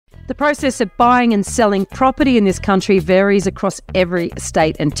The process of buying and selling property in this country varies across every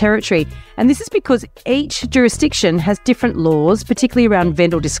state and territory. And this is because each jurisdiction has different laws, particularly around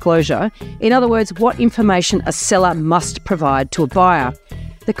vendor disclosure. In other words, what information a seller must provide to a buyer.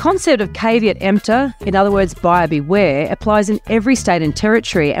 The concept of caveat emptor, in other words, buyer beware, applies in every state and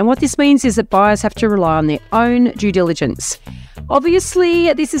territory. And what this means is that buyers have to rely on their own due diligence.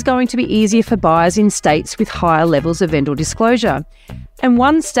 Obviously, this is going to be easier for buyers in states with higher levels of vendor disclosure. And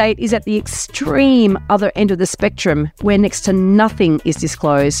one state is at the extreme other end of the spectrum, where next to nothing is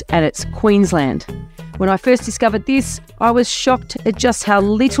disclosed, and it's Queensland. When I first discovered this, I was shocked at just how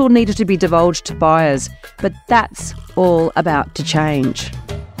little needed to be divulged to buyers. But that's all about to change.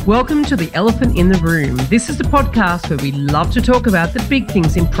 Welcome to The Elephant in the Room. This is the podcast where we love to talk about the big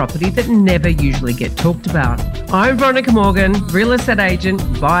things in property that never usually get talked about. I'm Veronica Morgan, real estate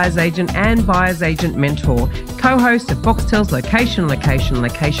agent, buyer's agent and buyer's agent mentor, co-host of Foxtel's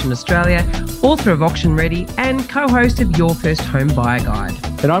Location Australia, author of Auction Ready and co-host of Your First Home Buyer Guide.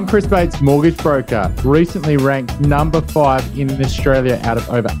 And I'm Chris Bates, mortgage broker, recently ranked number 5 in Australia out of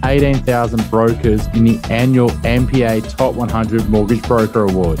over 18,000 brokers in the annual MPA Top 100 Mortgage Broker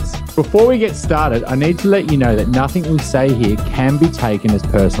Awards. Before we get started, I need to let you know that nothing we say here can be taken as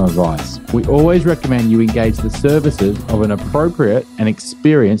personal advice. We always recommend you engage the services of an appropriate and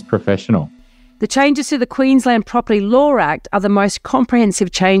experienced professional. The changes to the Queensland Property Law Act are the most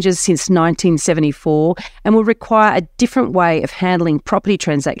comprehensive changes since 1974 and will require a different way of handling property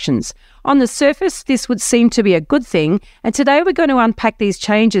transactions. On the surface, this would seem to be a good thing, and today we're going to unpack these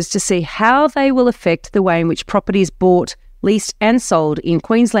changes to see how they will affect the way in which property is bought, leased and sold in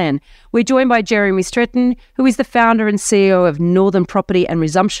Queensland. We're joined by Jeremy Stretton, who is the founder and CEO of Northern Property and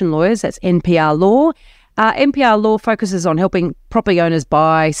Resumption Lawyers, that's NPR Law. NPR Law focuses on helping property owners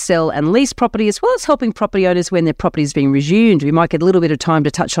buy, sell and lease property, as well as helping property owners when their property is being resumed. We might get a little bit of time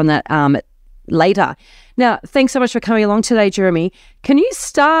to touch on that later. Now, thanks so much for coming along today, Jeremy. Can you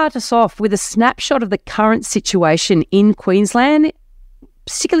start us off with a snapshot of the current situation in Queensland,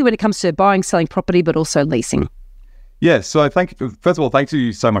 particularly when it comes to buying, selling property, but also leasing? Yeah, so first of all, thank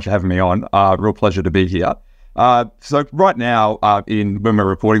you so much for having me on. Real pleasure to be here. So right now, when we're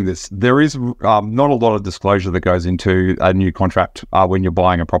recording this, there is not a lot of disclosure that goes into a new contract when you're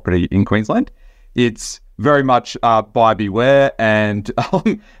buying a property in Queensland. It's very much buyer beware, and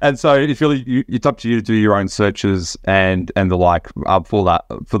so it's really it's up to you to do your own searches and the like for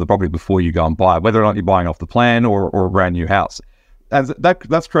the property before you go and buy it, whether or not you're buying off the plan or a brand new house. And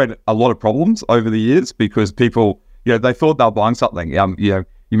that's created a lot of problems over the years because people, they thought they were buying something.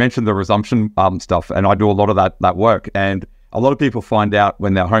 You mentioned the resumption stuff, and I do a lot of that work. And a lot of people find out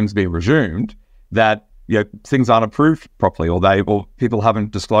when their home's being resumed that things aren't approved properly, or people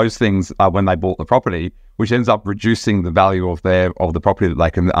haven't disclosed things when they bought the property, which ends up reducing the value of the property that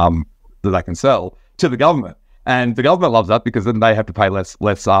they can sell to the government. And the government loves that because then they have to pay less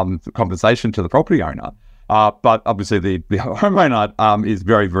compensation to the property owner. But obviously the homeowner is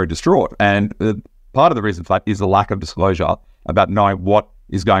very, very distraught. And part of the reason for that is the lack of disclosure about knowing what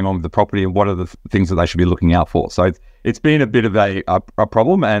is going on with the property and what are the things that they should be looking out for. So it's been a bit of a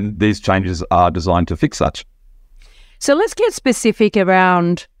problem, and these changes are designed to fix that. So let's get specific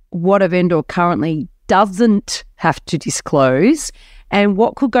around what a vendor currently doesn't have to disclose and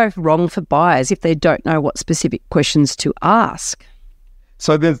what could go wrong for buyers if they don't know what specific questions to ask.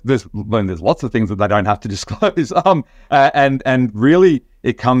 So there's lots of things that they don't have to disclose, and really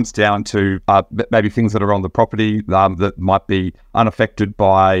it comes down to maybe things that are on the property that might be unaffected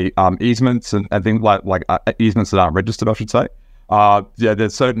by easements and things like easements that aren't registered, I should say.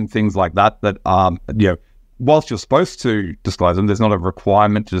 There's certain things like that whilst you're supposed to disclose them, there's not a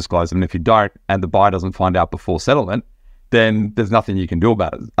requirement to disclose them. If you don't, and the buyer doesn't find out before settlement, then there's nothing you can do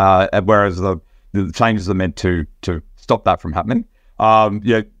about it. Whereas the changes are meant to stop that from happening.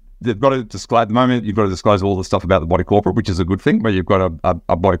 They've got to disclose at the moment. You've got to disclose all the stuff about the body corporate, which is a good thing, where you've got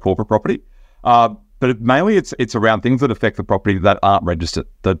a body corporate property. But mainly, it's around things that affect the property that aren't registered.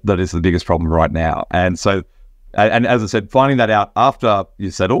 That is the biggest problem right now. And so, and as I said, finding that out after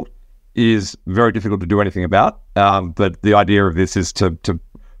you're settled is very difficult to do anything about. But the idea of this is to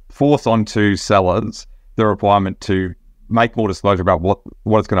force onto sellers the requirement to make more disclosure about what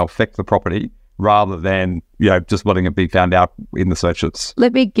it's going to affect the property, rather than just letting it be found out in the searches.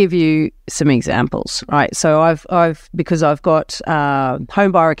 Let me give you some examples, right? So I've got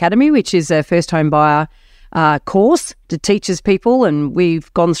Home Buyer Academy, which is a first home buyer course that teaches people, and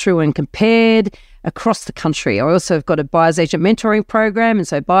we've gone through and compared across the country. I also have got a buyer's agent mentoring program, and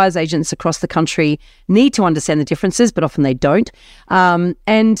so buyer's agents across the country need to understand the differences, but often they don't.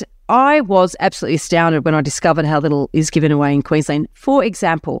 And I was absolutely astounded when I discovered how little is given away in Queensland. For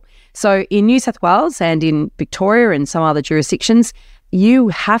example, so in New South Wales and in Victoria and some other jurisdictions, you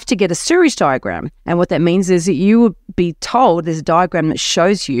have to get a sewerage diagram. And what that means is that you will be told there's a diagram that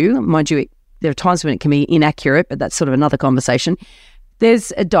shows you, mind you, there are times when it can be inaccurate, but that's sort of another conversation.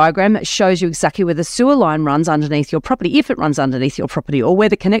 There's a diagram that shows you exactly where the sewer line runs underneath your property, if it runs underneath your property, or where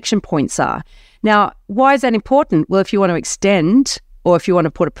the connection points are. Now, why is that important? Well, if you want to extend or if you want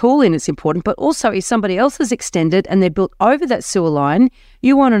to put a pool in, it's important. But also, if somebody else has extended and they're built over that sewer line,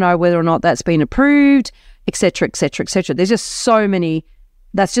 you want to know whether or not that's been approved, et cetera, et cetera, et cetera. There's just so many.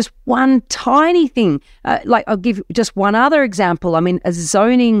 That's just one tiny thing. Like I'll give just one other example. I mean, a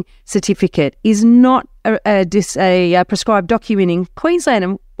zoning certificate is not a prescribed document in Queensland.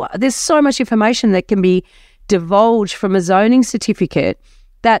 And there's so much information that can be divulged from a zoning certificate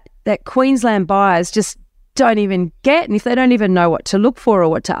that Queensland buyers just don't even get. And if they don't even know what to look for or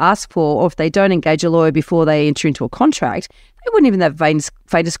what to ask for, or if they don't engage a lawyer before they enter into a contract, they wouldn't even have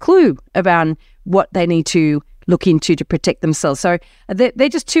faintest clue about what they need to look into to protect themselves. So they're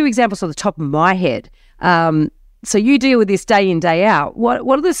just two examples off the top of my head. So you deal with this day in, day out. What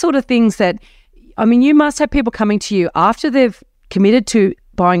are the sort of things that, I mean, you must have people coming to you after they've committed to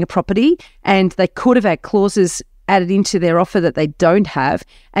buying a property and they could have had clauses added into their offer that they don't have.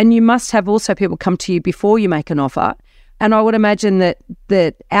 And you must have also people come to you before you make an offer. And I would imagine that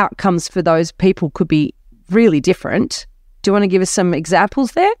the outcomes for those people could be really different. Do you want to give us some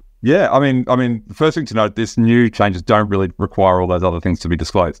examples there? Yeah, I mean, the first thing to note, this new changes don't really require all those other things to be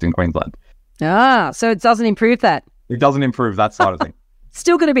disclosed in Queensland. So it doesn't improve that. It doesn't improve that side of things.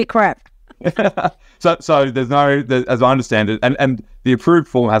 Still going to be crap. So there's no, as I understand it, and the approved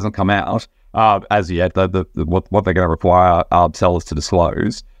form hasn't come out as yet. What they're going to require sellers to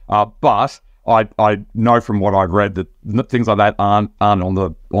disclose, but I know from what I've read that things like that aren't on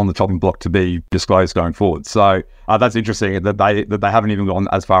the chopping block to be disclosed going forward. So that's interesting that they haven't even gone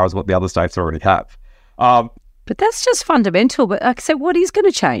as far as what the other states already have. But that's just fundamental. But like I said, what is going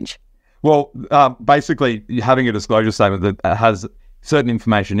to change? Well, basically, having a disclosure statement that has certain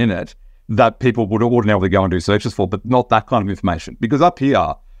information in it that people would ordinarily go and do searches for, but not that kind of information. Because up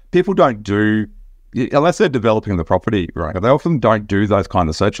here, people don't do, unless they're developing the property, right? They often don't do those kind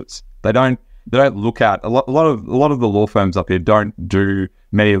of searches. They don't look at a lot of the law firms up here don't do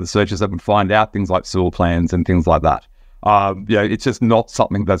many of the searches that would find out things like sewer plans and things like that. It's just not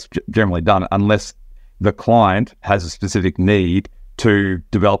something that's generally done unless the client has a specific need to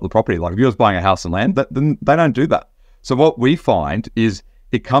develop the property. Like if you're buying a house and land, then they don't do that. So what we find is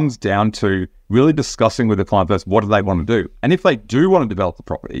it comes down to really discussing with the client first, what do they want to do? And if they do want to develop the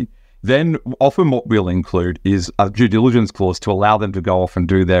property, then often what we'll include is a due diligence clause to allow them to go off and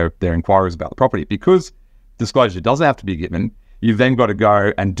do their inquiries about the property. Because disclosure doesn't have to be given, you've then got to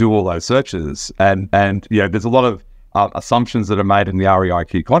go and do all those searches. And there's a lot of assumptions that are made in the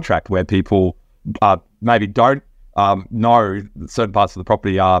REIQ contract where people maybe don't know that certain parts of the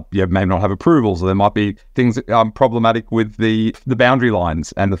property may not have approvals, or there might be things problematic with the boundary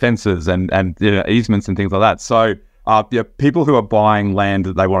lines and the fences and easements and things like that. So people who are buying land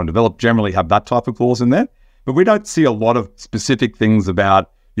that they want to develop generally have that type of clause in there, but we don't see a lot of specific things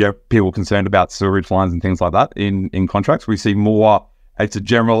about people concerned about sewerage lines and things like that in contracts. We see more, it's a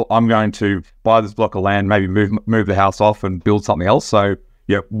general, I'm going to buy this block of land, maybe move the house off and build something else. So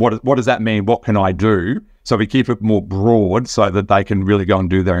what does that mean? What can I do? So we keep it more broad so that they can really go and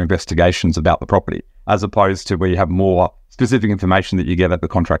do their investigations about the property, as opposed to where you have more specific information that you get at the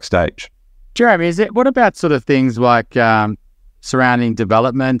contract stage. Jeremy, what about sort of things like surrounding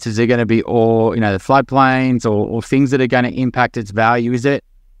developments? Is there going to be all, the floodplains or things that are going to impact its value? Is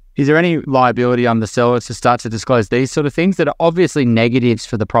there any liability on the sellers to start to disclose these sort of things that are obviously negatives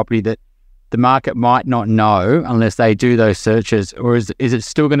for the property that the market might not know unless they do those searches? Or is it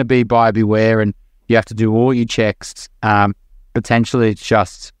still going to be buyer beware and you have to do all your checks? Potentially it's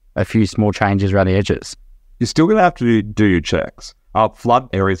just a few small changes around the edges. You're still going to have to do your checks. Flood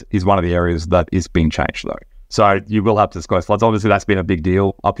areas is one of the areas that is being changed though. So you will have to disclose floods. Obviously that's been a big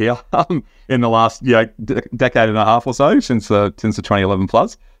deal up here in the last decade and a half or so since the 2011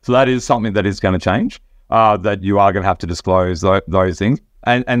 floods. So that is something that is going to change, that you are going to have to disclose those things.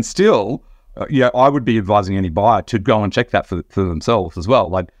 And still, I would be advising any buyer to go and check that for themselves as well.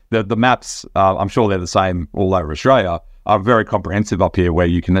 Like the maps, I'm sure they're the same all over Australia, are very comprehensive up here where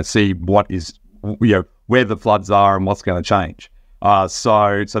you can see what is, where the floods are and what's going to change.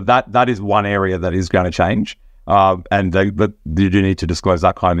 So that is one area that is going to change. But you do need to disclose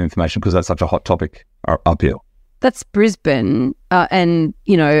that kind of information because that's such a hot topic up here. That's Brisbane. and,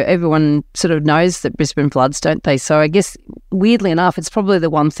 everyone sort of knows that Brisbane floods, don't they? So I guess, weirdly enough, it's probably the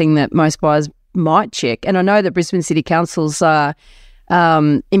one thing that most buyers might check. And I know that Brisbane City Council's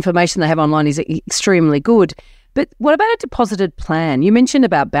information they have online is extremely good. But what about a deposited plan? You mentioned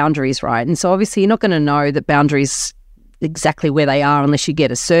about boundaries, right? And so obviously you're not going to know the boundaries exactly where they are unless you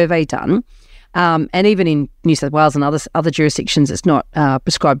get a survey done. And even in New South Wales and other jurisdictions, it's not a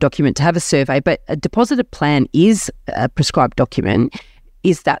prescribed document to have a survey, but a deposited plan is a prescribed document.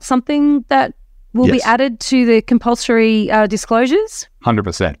 Is that something that will be added to the compulsory disclosures?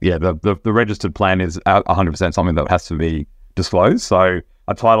 100%. Yeah, the registered plan is 100% something that has to be disclosed. So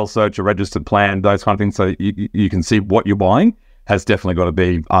a title search, a registered plan, those kind of things, so you can see what you're buying, has definitely got to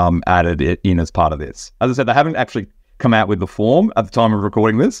be added in as part of this. As I said, they haven't actually come out with the form at the time of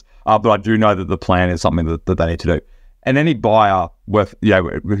recording this, but I do know that the plan is something that they need to do. And any buyer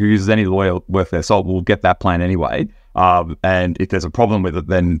who uses any lawyer worth their salt will get that plan anyway. And if there's a problem with it,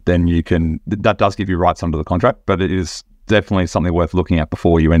 then you can, that does give you rights under the contract, but it is definitely something worth looking at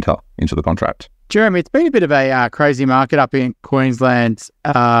before you enter into the contract. Jeremy, it's been a bit of a crazy market up in Queensland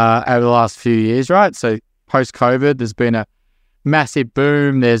over the last few years, right? So post-COVID, there's been a massive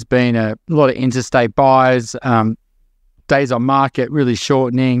boom. There's been a lot of interstate buys, days on market really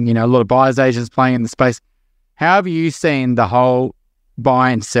shortening, a lot of buyers agents playing in the space. How have you seen the whole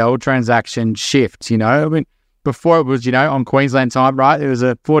buy and sell transaction shift? I mean, before it was, on Queensland time, right? There was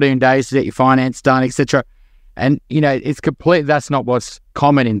a 14 days to get your finance done, etc. And, it's complete. That's not what's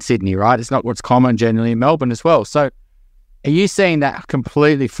common in Sydney, right? It's not what's common generally in Melbourne as well. So are you seeing that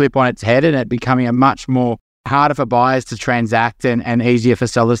completely flip on its head and it becoming a much more harder for buyers to transact and easier for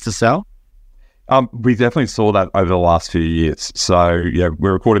sellers to sell? We definitely saw that over the last few years. So,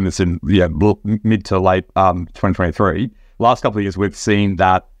 we're recording this in mid to late 2023. Last couple of years, we've seen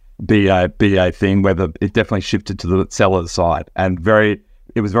that be a thing where it definitely shifted to the seller's side, and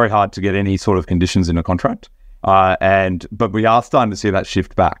it was very hard to get any sort of conditions in a contract. But we are starting to see that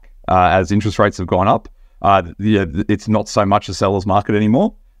shift back as interest rates have gone up. It's not so much a seller's market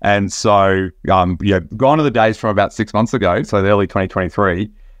anymore. And so, gone are the days from about 6 months ago, so the early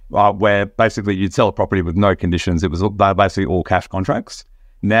 2023, where basically you'd sell a property with no conditions. They're basically all cash contracts.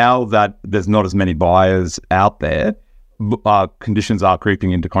 Now that there's not as many buyers out there, conditions are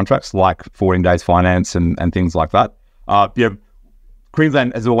creeping into contracts like 14 days finance and things like that.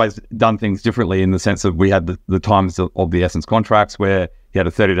 Queensland has always done things differently in the sense of we had the times of the essence contracts where you had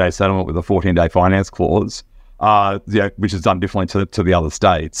a 30-day settlement with a 14-day finance clause, which is done differently to the other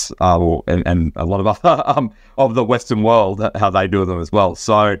states and a lot of other of the Western world, how they do them as well.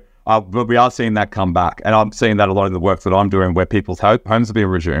 So, but we are seeing that come back, and I'm seeing that a lot in the work that I'm doing, where people's homes are being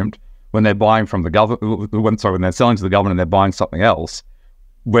resumed when they're buying from the government. When they're selling to the government and they're buying something else.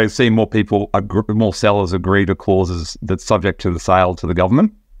 We're seeing more sellers agree to clauses that's subject to the sale to the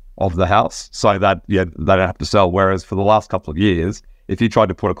government of the house, so that they don't have to sell. Whereas for the last couple of years, if you tried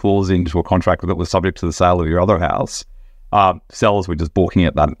to put a clause into a contract that was subject to the sale of your other house, sellers were just balking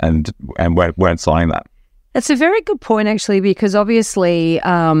at that and weren't signing that. That's a very good point, actually, because obviously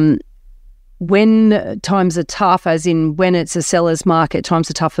when times are tough, as in when it's a seller's market, times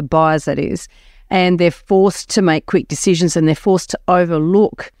are tough for buyers, that is, and they're forced to make quick decisions and they're forced to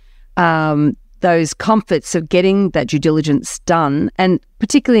overlook those comforts of getting that due diligence done, and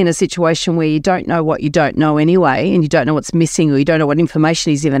particularly in a situation where you don't know what you don't know anyway, and you don't know what's missing, or you don't know what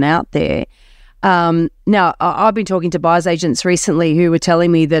information is even out there. Now, I've been talking to buyers agents recently who were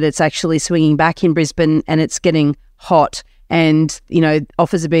telling me that it's actually swinging back in Brisbane and it's getting hot, and,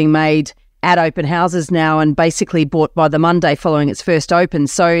 offers are being made at open houses now and basically bought by the Monday following its first open.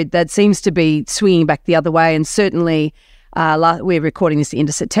 So that seems to be swinging back the other way. And certainly we're recording this at the end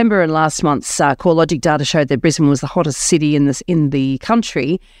of September, and last month's CoreLogic data showed that Brisbane was the hottest city in the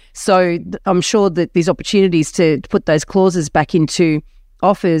country. So I'm sure that these opportunities to put those clauses back into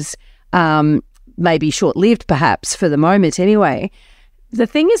offers may be short-lived, perhaps, for the moment anyway. The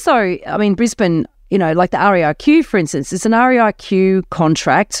thing is, though, Brisbane, like the REIQ, for instance, it's an REIQ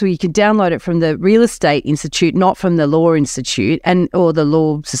contract, so you can download it from the Real Estate Institute, not from the Law Institute or the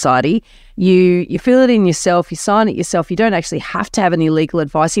Law Society. You fill it in yourself, you sign it yourself. You don't actually have to have any legal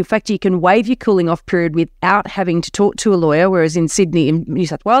advice. In fact, you can waive your cooling off period without having to talk to a lawyer, whereas in Sydney, in New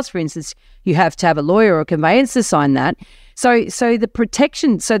South Wales, for instance, you have to have a lawyer or a conveyancer sign that. So the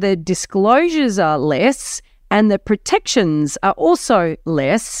protection, so the disclosures are less and the protections are also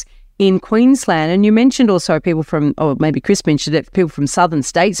less in Queensland. And you mentioned also people from, or maybe Chris mentioned it, people from southern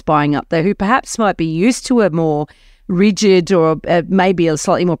states buying up there who perhaps might be used to a more rigid or maybe a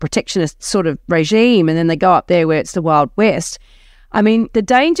slightly more protectionist sort of regime, and then they go up there where it's the Wild West. The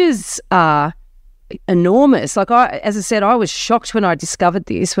dangers are enormous. Like as I said, I was shocked when I discovered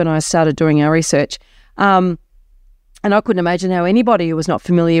this, when I started doing our research. And I couldn't imagine how anybody who was not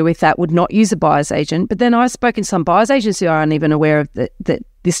familiar with that would not use a buyer's agent. But then I've spoken to some buyer's agents who aren't even aware of that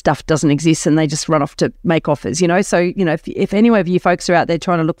this stuff doesn't exist, and they just run off to make offers, So, if any of you folks are out there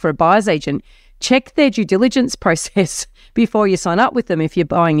trying to look for a buyer's agent, check their due diligence process before you sign up with them if you're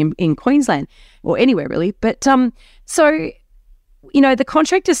buying in Queensland or anywhere really. But the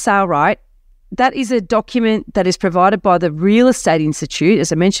contractor's sale right, that is a document that is provided by the Real Estate Institute,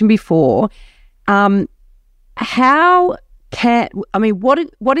 as I mentioned before. What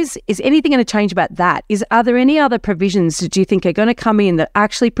is anything going to change about that? Are there any other provisions do you think are going to come in that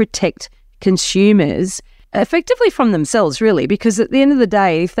actually protect consumers effectively from themselves, really? Because at the end of the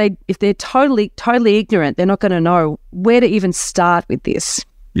day, if they're totally ignorant, they're not going to know where to even start with this.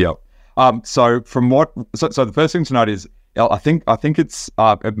 Yeah. So the first thing to note is, I think it's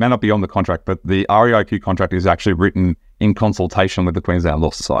it may not be on the contract, but the REIQ contract is actually written in consultation with the Queensland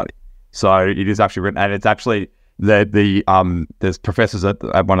Law Society. So it is actually written, and it's actually there's professors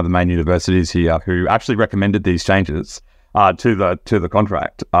at one of the main universities here who actually recommended these changes to the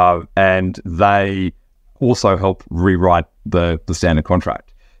contract, and they also help rewrite the standard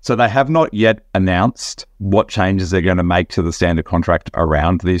contract. So they have not yet announced what changes they're going to make to the standard contract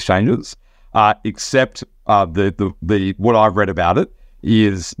around these changes, except the what I've read about it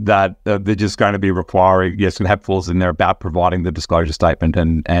is that they're just going to be requiring, going to have clauses in there about providing the disclosure statement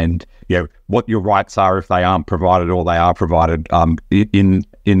and what your rights are if they aren't provided or they are provided in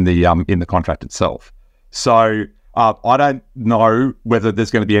the contract itself. So I don't know whether there's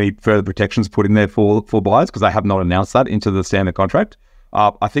going to be any further protections put in there for buyers, because they have not announced that into the standard contract.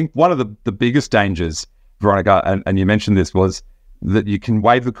 I think one of the biggest dangers, Veronica, and you mentioned this, was that you can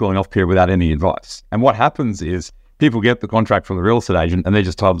waive the cooling off period without any advice. And what happens is, people get the contract from the real estate agent and they're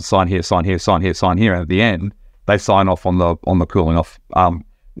just told to sign here, sign here, sign here, sign here. And at the end, they sign off on the cooling off,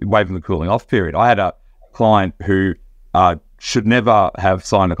 waiving the cooling off period. I had a client who should never have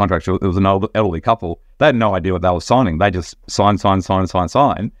signed a contract. It was an elderly couple. They had no idea what they were signing. They just sign,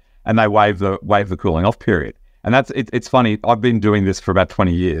 and they waive the cooling off period. And it's funny. I've been doing this for about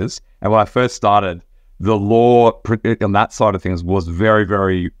 20 years. And when I first started, the law on that side of things was very,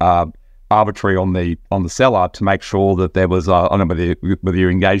 very arbitrary on the seller to make sure that there was I don't know whether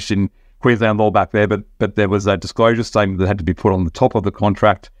you're engaged in Queensland law back there, but there was a disclosure statement that had to be put on the top of the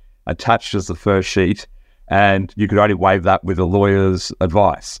contract attached as the first sheet, and you could only waive that with a lawyer's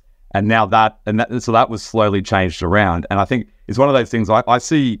advice. And now so that was slowly changed around. And I think it's one of those things I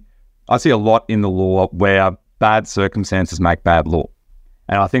see a lot in the law where bad circumstances make bad law.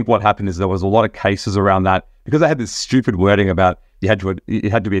 And I think what happened is there was a lot of cases around that because they had this stupid wording about it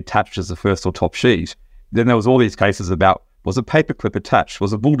had to be attached as the first or top sheet. Then there was all these cases about, was a paper clip attached?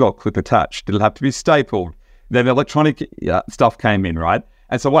 Was a bulldog clip attached? Did it have to be stapled? Then electronic stuff came in, right?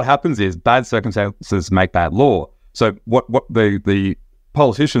 And so what happens is bad circumstances make bad law. So what the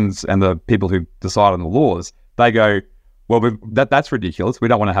politicians and the people who decide on the laws, they go, well, that's ridiculous. We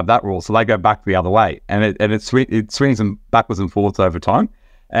don't want to have that rule. So they go back the other way, and it swings them backwards and forwards over time.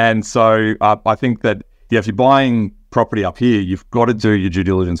 And so I think that if you're buying property up here, you've got to do your due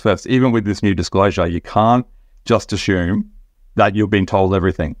diligence first. Even with this new disclosure, you can't just assume that you've been told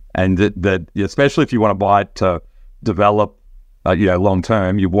everything. And that especially if you want to buy it to develop, long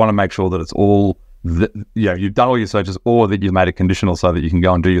term, you want to make sure that it's all, you've done all your searches, or that you've made it conditional so that you can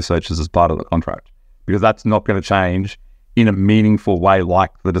go and do your searches as part of the contract, because that's not going to change in a meaningful way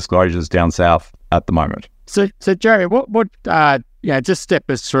like the disclosures down south at the moment. So Jerry, what just step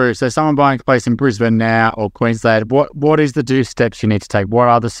us through. So someone buying a place in Brisbane now or Queensland, what is the due steps you need to take? What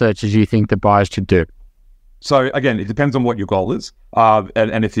are the searches you think the buyers should do? So again, it depends on what your goal is,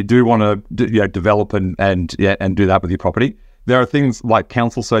 and if you do want to develop and do that with your property, there are things like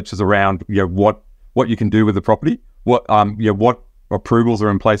council searches around what you can do with the property, what approvals are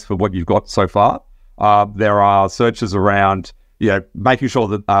in place for what you've got so far. There are searches around making sure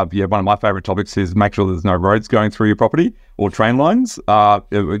that one of my favorite topics is make sure there's no roads going through your property or train lines.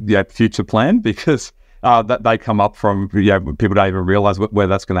 Future plan, because that they come up from people don't even realize where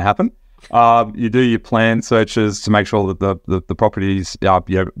that's going to happen. You do your plan searches to make sure that the properties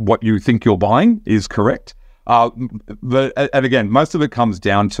what you think you're buying is correct. And again, most of it comes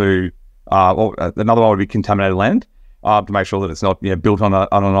down to another one would be contaminated land, to make sure that it's not built on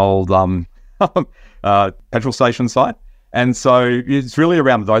an old petrol station site. And so it's really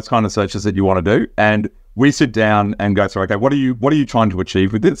around those kind of searches that you want to do. And we sit down and go through, okay, what are you trying to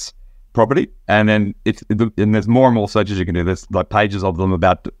achieve with this property? And then and there's more and more searches you can do. There's like pages of them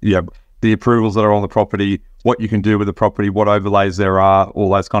about the approvals that are on the property, what you can do with the property, what overlays there are, all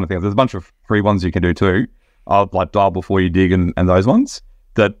those kind of things. There's a bunch of free ones you can do too, like Dial Before You Dig and those ones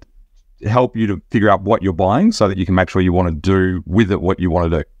that help you to figure out what you're buying so that you can make sure you want to do with it what you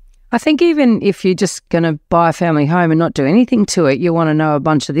want to do. I think even if you're just going to buy a family home and not do anything to it, you want to know a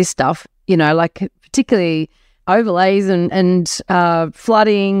bunch of this stuff, like particularly overlays and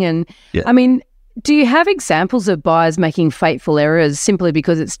flooding. And I mean, do you have examples of buyers making fateful errors simply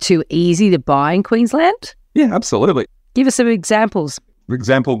because it's too easy to buy in Queensland? Yeah, absolutely. Give us some examples. For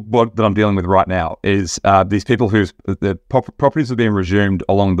example, what that I'm dealing with right now is these people whose properties have been resumed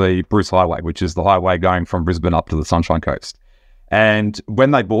along the Bruce Highway, which is the highway going from Brisbane up to the Sunshine Coast. And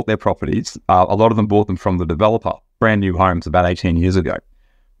when they bought their properties, a lot of them bought them from the developer, brand new homes about 18 years ago.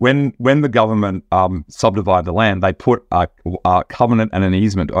 When the government subdivided the land, they put a covenant and an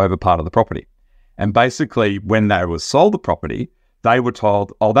easement over part of the property. And basically, when they were sold the property, they were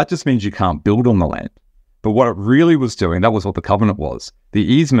told, oh, that just means you can't build on the land. But what it really was doing, that was what the covenant was. The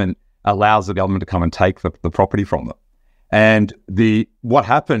easement allows the government to come and take the property from them. And what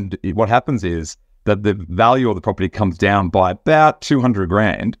happens is that the value of the property comes down by about 200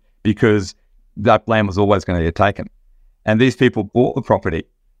 grand because that land was always going to get taken. And these people bought the property,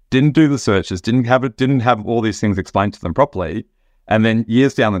 didn't do the searches, didn't have all these things explained to them properly. And then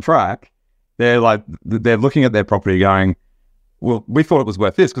years down the track, they're looking at their property going, well, we thought it was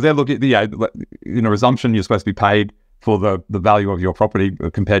worth this, because they're looking at in a resumption, you're supposed to be paid for the value of your property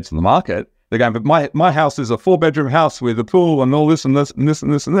compared to the market. They're going, but my house is a 4-bedroom house with a pool and all this and this and this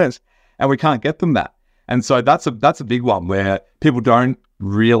and this and this, and we can't get them that. And so that's a big one where people don't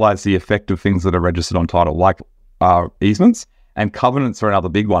realize the effect of things that are registered on title, like easements, and covenants are another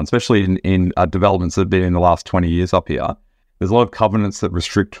big one, especially in developments that have been in the last 20 years up here. There's a lot of covenants that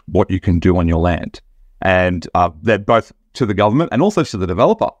restrict what you can do on your land, and they're both to the government and also to the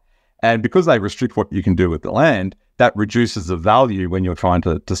developer. And because they restrict what you can do with the land, that reduces the value when you're trying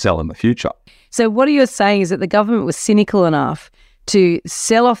to sell in the future. So what you're saying is that the government was cynical enough to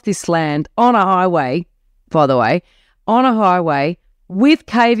sell off this land on a highway, by the way, with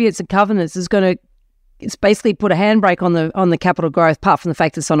caveats and covenants it's basically put a handbrake on the capital growth, apart from the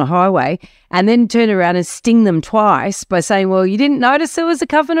fact it's on a highway, and then turn around and sting them twice by saying, well, you didn't notice there was a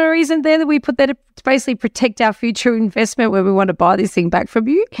covenant or reason there that we put there to basically protect our future investment when we want to buy this thing back from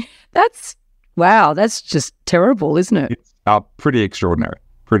you. That's just terrible, isn't it? It's pretty extraordinary.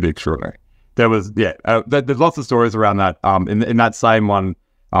 There's lots of stories around that. In that same one,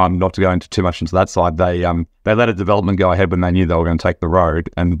 not to go into too much into that side, they let a development go ahead when they knew they were going to take the road,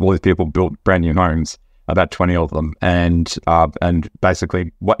 and all these people built brand new homes, about 20 of them, and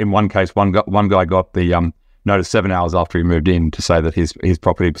basically, in one case, one guy got the notice 7 hours after he moved in to say that his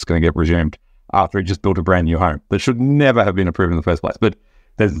property was going to get resumed after he just built a brand new home that should never have been approved in the first place. But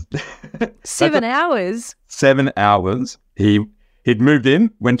there's 7 hours. 7 hours. He'd moved in,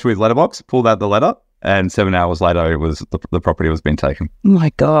 went to his letterbox, pulled out the letter, and 7 hours later, it was the property was being taken. Oh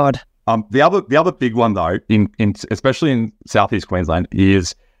my God. The other big one though, in especially in Southeast Queensland,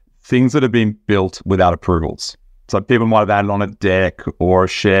 is things that have been built without approvals. So people might have added on a deck or a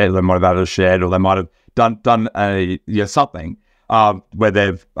shed. They might have added a shed, or they might have done something where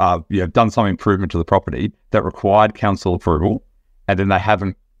they've done some improvement to the property that required council approval, and then they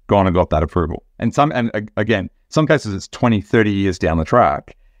haven't gone and got that approval. And again, some cases it's 20, 30 years down the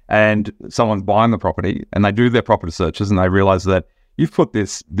track, and someone's buying the property and they do their property searches and they realize that you've put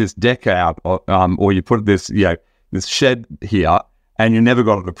this deck out, or you put this shed here, and you never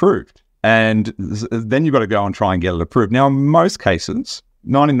got it approved. And then you've got to go and try and get it approved. Now, in most cases,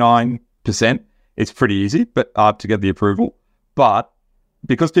 99%, it's pretty easy to get the approval. But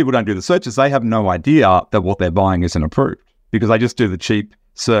because people don't do the searches, they have no idea that what they're buying isn't approved, because they just do the cheap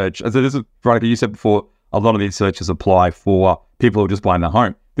search. As this is, Veronica, you said before, a lot of these searches apply for people who are just buying a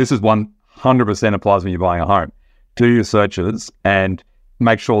home. This is 100% applies when you're buying a home. Do your searches and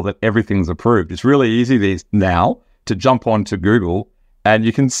make sure that everything's approved. It's really easy now to jump onto Google, and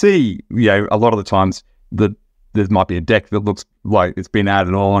you can see, a lot of the times that there might be a deck that looks like it's been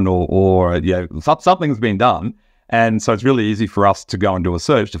added on, or something's been done. And so it's really easy for us to go and do a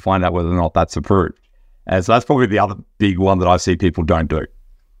search to find out whether or not that's approved. And so that's probably the other big one that I see people don't do.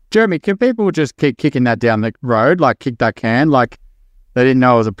 Jeremy, can people just keep kicking that down the road, like kick that can, like they didn't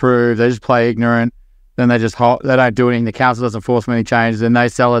know it was approved, they just play ignorant, then they don't do anything, the council doesn't force any changes, and they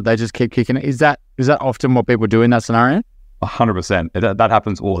sell it, they just keep kicking it. Is that often what people do in that scenario? 100%. That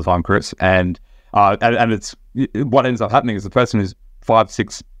happens all the time, Chris. And it's what ends up happening is the person who's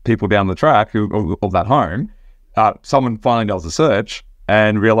 5-6 people down the track of that home, someone finally does a search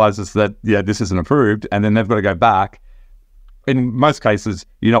and realizes that this isn't approved, and then they've got to go back in most cases,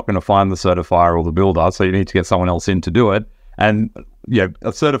 you're not going to find the certifier or the builder, so you need to get someone else in to do it. And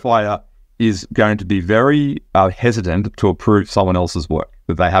a certifier is going to be very hesitant to approve someone else's work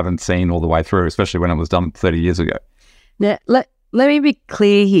that they haven't seen all the way through, especially when it was done 30 years ago. Now, let me be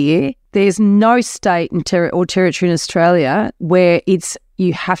clear here. There's no state or territory in Australia where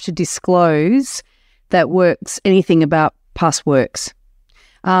you have to disclose that works anything about past works,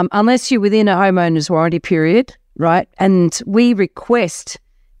 unless you're within a homeowner's warranty period, right? And we request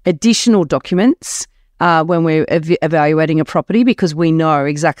additional documents when we're evaluating a property because we know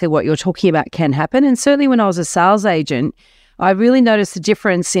exactly what you're talking about can happen. And certainly when I was a sales agent, I really noticed the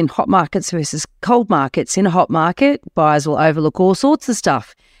difference in hot markets versus cold markets. In a hot market, buyers will overlook all sorts of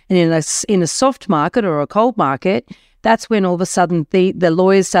stuff. And in a soft market or a cold market, that's when all of a sudden the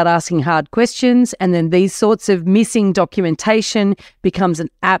lawyers start asking hard questions, and then these sorts of missing documentation becomes an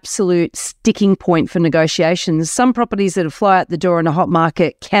absolute sticking point for negotiations. Some properties that fly out the door in a hot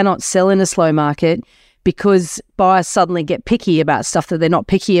market cannot sell in a slow market because buyers suddenly get picky about stuff that they're not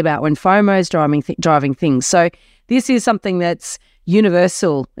picky about when FOMO's driving things. So this is something that's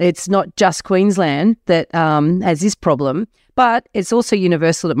universal. It's not just Queensland that has this problem, but it's also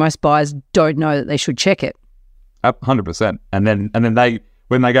universal that most buyers don't know that they should check it. 100%. And then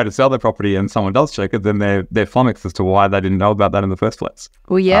when they go to sell their property and someone does check it, then they're flummoxed as to why they didn't know about that in the first place.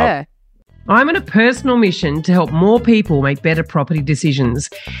 Well, yeah. I'm on a personal mission to help more people make better property decisions.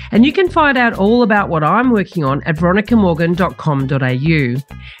 And you can find out all about what I'm working on at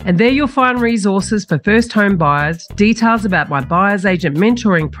veronicamorgan.com.au. And there you'll find resources for first home buyers, details about my buyer's agent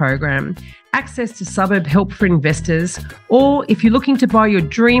mentoring program, access to suburb help for investors, or if you're looking to buy your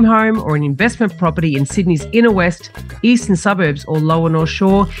dream home or an investment property in Sydney's inner west, eastern suburbs or lower North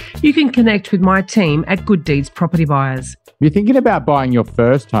Shore, you can connect with my team at Good Deeds Property Buyers. If you're thinking about buying your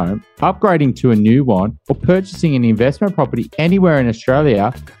first home, upgrading to a new one, or purchasing an investment property anywhere in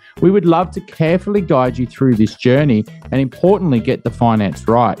Australia, we would love to carefully guide you through this journey and importantly get the finance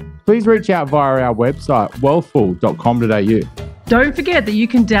right. Please reach out via our website, wealthful.com.au. Don't forget that you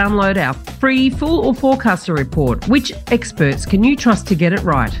can download our free full or forecaster report. Which experts can you trust to get it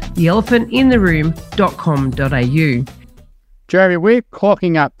right? theelephantintheroom.com.au. Jeremy, we're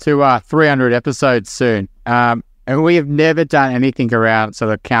clocking up to 300 episodes soon. And we have never done anything around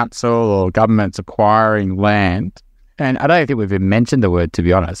sort of council or governments acquiring land. And I don't think we've even mentioned the word, to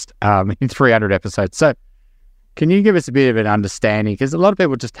be honest, in 300 episodes. So can you give us a bit of an understanding? Because a lot of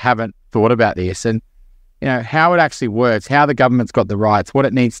people just haven't thought about this and, how it actually works, how the government's got the rights, what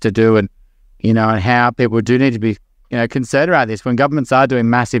it needs to do, and, and how people do need to be, concerned about this when governments are doing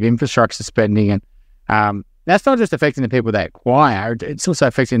massive infrastructure spending. And that's not just affecting the people they acquire, it's also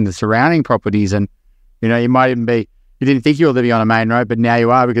affecting the surrounding properties. And, you might even you didn't think you were living on a main road, but now you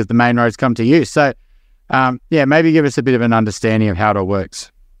are because the main road's come to you. So, maybe give us a bit of an understanding of how it all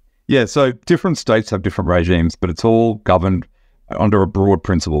works. Yeah, so different states have different regimes, but it's all governed under a broad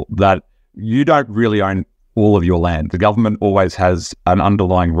principle that you don't really own all of your land. The government always has an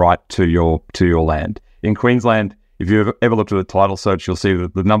underlying right to your land. In Queensland, if you've ever looked at a title search, you'll see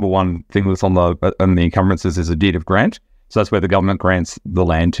that the number one thing that's on the encumbrances is a deed of grant. So that's where the government grants the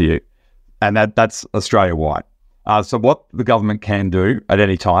land to you. And that's Australia-wide. So what the government can do at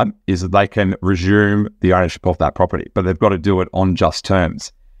any time is that they can resume the ownership of that property, but they've got to do it on just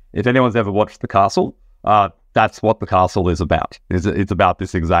terms. If anyone's ever watched The Castle, that's what The Castle is about. It's about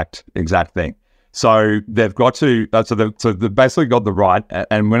this exact thing. So they've got to, so they've basically got the right,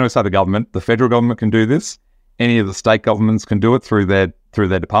 and when I say the government, the federal government can do this. Any of the state governments can do it through their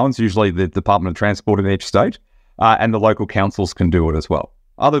departments, usually the Department of Transport in each state, and the local councils can do it as well.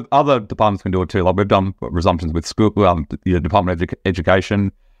 Other departments can do it too. Like we've done resumptions with school, the Department of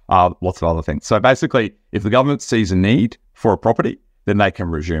Education, lots of other things. So basically, if the government sees a need for a property, then they can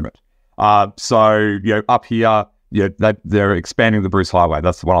resume it. So up here, they're expanding the Bruce Highway.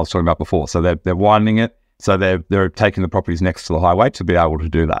 That's the one I was talking about before. So they're widening it. So they're taking the properties next to the highway to be able to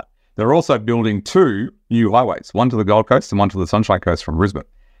do that. They're also building 2 new highways, one to the Gold Coast and one to the Sunshine Coast from Brisbane.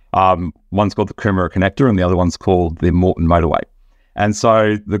 One's called the Coomera Connector and the other one's called the Moreton Motorway. And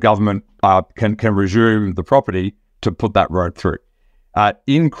so the government can resume the property to put that road through.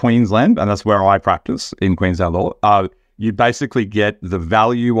 In Queensland, and that's where I practice in Queensland law, you basically get the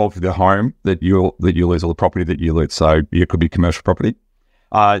value of the home that you lose or the property that you lose. So it could be commercial property.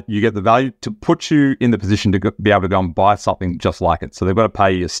 You get the value to put you in the position to be able to go and buy something just like it. So they've got to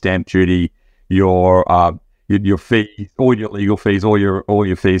pay your stamp duty, your fee, all your legal fees, all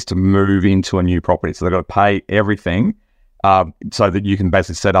your fees to move into a new property. So they've got to pay everything so that you can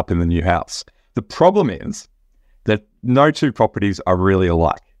basically set up in the new house. The problem is that no two properties are really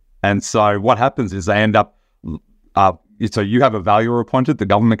alike. And so what happens is they end up so you have a valuer appointed, the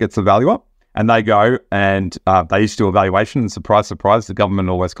government gets a valuer, and they go and they used to do a valuation, and surprise, surprise, the government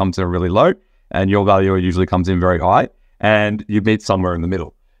always comes in really low, and your valuer usually comes in very high, and you meet somewhere in the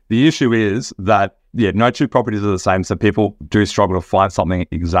middle. The issue is that, no two properties are the same, so people do struggle to find something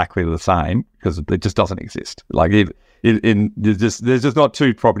exactly the same because it just doesn't exist. Like, there's just not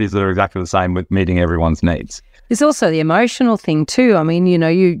two properties that are exactly the same with meeting everyone's needs. There's also the emotional thing too. I mean,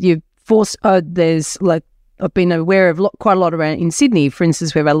 you force, there's like, I've been aware of quite a lot around in Sydney, for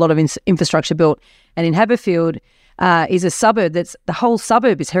instance. We have a lot of infrastructure built, and in Haberfield is a suburb the whole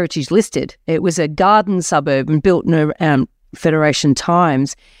suburb is heritage listed. It was a garden suburb and built in Federation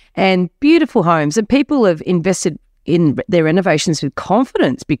times, and beautiful homes, and people have invested in their renovations with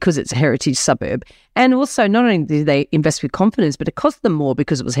confidence because it's a heritage suburb. And also, not only did they invest with confidence, but it cost them more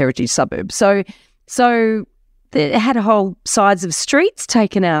because it was a heritage suburb. So they had whole sides of streets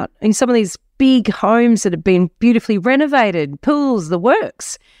taken out in some of these big homes that have been beautifully renovated, pools, the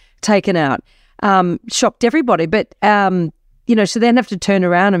works taken out. Shocked everybody. But, so then have to turn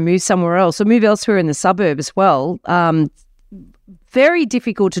around and move somewhere else or move elsewhere in the suburb as well. Very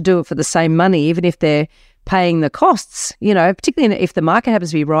difficult to do it for the same money, even if they're paying the costs, particularly if the market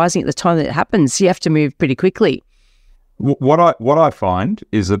happens to be rising at the time that it happens, you have to move pretty quickly. What I find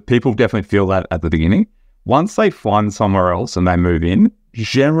is that people definitely feel that at the beginning. Once they find somewhere else and they move in,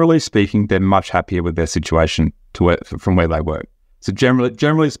 generally speaking, they're much happier with their situation from where they work. So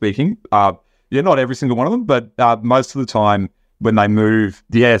generally speaking, not every single one of them, but most of the time when they move,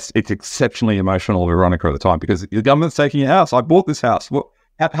 yes, it's exceptionally emotional, Veronica, at the time, because the government's taking your house. I bought this house.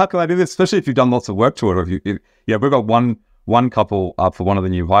 How can I do this? Especially if you've done lots of work to it. Or we've got one couple for one of the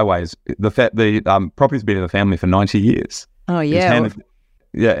new highways. The property's been in the family for 90 years. Oh, yeah.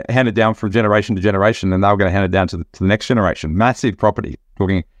 Handed down from generation to generation, and they were going to hand it down to the next generation. Massive property,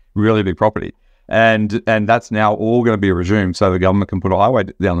 talking really big property. And that's now all going to be resumed so the government can put a highway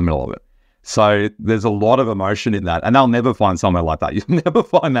down the middle of it. So there's a lot of emotion in that, and they'll never find somewhere like that. You'll never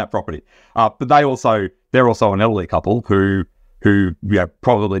find that property. But they're also an elderly couple who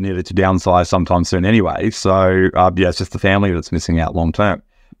probably needed to downsize sometime soon anyway. So it's just the family that's missing out long term.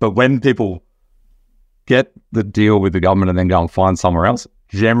 But when people get the deal with the government and then go and find somewhere else,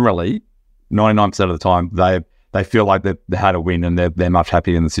 generally 99% of the time they feel like they had a win and they're much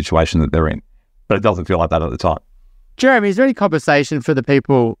happier in the situation that they're in. But it doesn't feel like that at the time. Jeremy, is there any compensation for the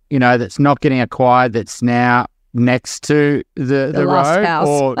people, that's not getting acquired, that's now next to the road house.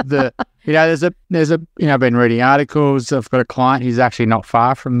 Or the, there's a, I've been reading articles. I've got a client who's actually not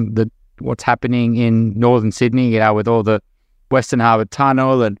far from what's happening in northern Sydney, with all the Western Harbour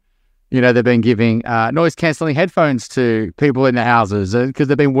Tunnel, and, they've been giving noise cancelling headphones to people in the houses because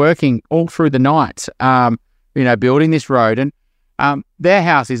they've been working all through the night, building this road, and their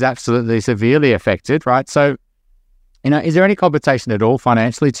house is absolutely severely affected, right? So, is there any compensation at all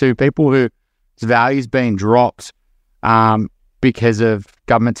financially to people whose values being dropped because of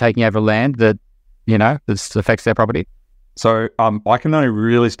government taking over land that affects their property? So I can only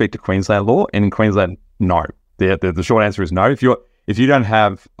really speak to Queensland law. In Queensland, no. The short answer is no. If you don't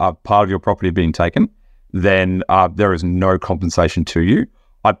have part of your property being taken, then there is no compensation to you.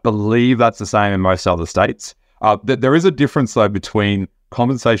 I believe that's the same in most other states. There is a difference though between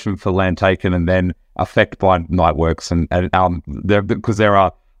compensation for land taken and then affect by night works, and because there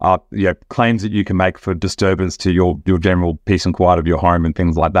are claims that you can make for disturbance to your general peace and quiet of your home and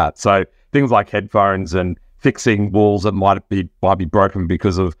things like that. So things like headphones and fixing walls that might be broken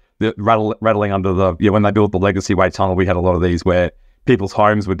because of the rattling under when they built the Legacy Way tunnel, we had a lot of these where people's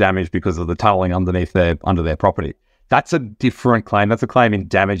homes were damaged because of the tunneling under their property. That's a different claim. That's a claim in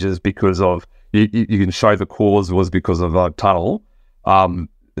damages because of you can show the cause was because of a tunnel. And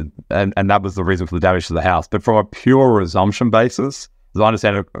that was the reason for the damage to the house. But from a pure resumption basis, as I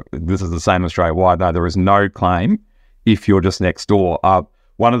understand it, this is the same Australia-wide. No, there is no claim if you're just next door.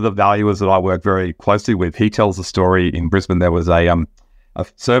 One of the valuers that I work very closely with, he tells the story in Brisbane. There was a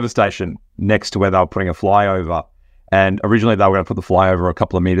service station next to where they were putting a flyover, and originally they were going to put the flyover a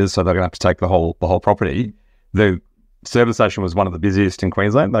couple of meters, so they're going to have to take the whole property. The service station was one of the busiest in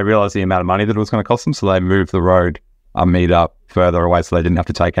Queensland. They realised the amount of money that it was going to cost them, so they moved the road a metre further away so they didn't have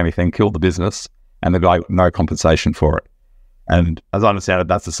to take anything, killed the business, and the guy got no compensation for it. And as I understand it,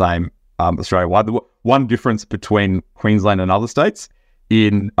 that's the same Australia-wide. The one difference between Queensland and other states,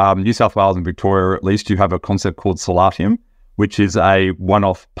 in New South Wales and Victoria at least, you have a concept called solatium, which is a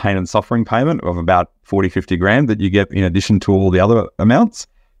one-off pain and suffering payment of about 40-50 grand that you get in addition to all the other amounts.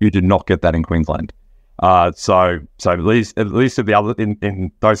 You do not get that in Queensland. So at least of the other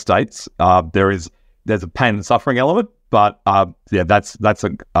in those states, there's a pain and suffering element, but that's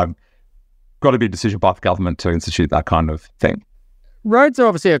got to be a decision by the government to institute that kind of thing. Roads are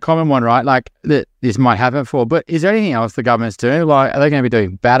obviously a common one, right? Like that this might happen for, but is there anything else the government's doing? Like, are they going to be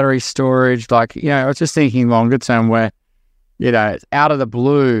doing battery storage? Like, I was just thinking longer term where, it's out of the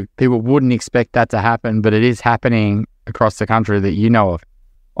blue, people wouldn't expect that to happen, but it is happening across the country that you know of.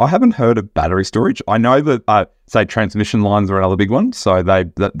 I haven't heard of battery storage. I know that, say, transmission lines are another big one. So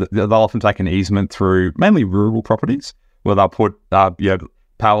they'll often take an easement through mainly rural properties where they'll put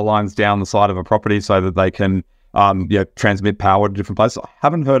power lines down the side of a property so that they can transmit power to different places. I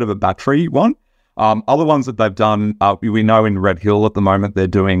haven't heard of a battery one. Other ones that they've done, we know in Red Hill at the moment they're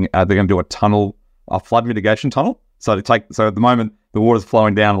going to do a tunnel, a flood mitigation tunnel. So at the moment the water's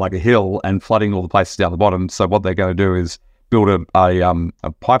flowing down like a hill and flooding all the places down the bottom. So what they're going to do is build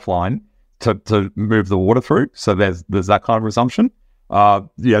a pipeline to move the water through. So there's that kind of resumption.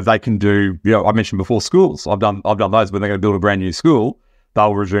 They can do. I mentioned before schools. I've done those. When they're going to build a brand new school,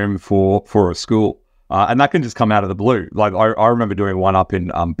 they'll resume for a school. And that can just come out of the blue. Like I remember doing one up in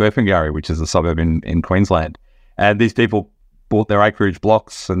Burpengary, which is a suburb in Queensland. And these people bought their acreage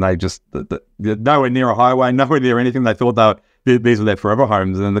blocks and they just, nowhere near a highway, nowhere near anything. They thought these were their forever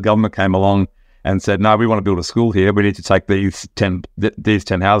homes. And then the government came along and said, no, we want to build a school here. We need to take these 10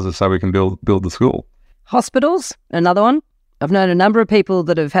 houses so we can build the school. Hospitals, another one. I've known a number of people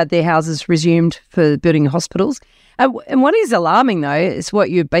that have had their houses resumed for building hospitals. And what is alarming, though, is what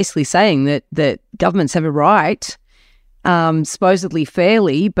you're basically saying, that governments have a right, supposedly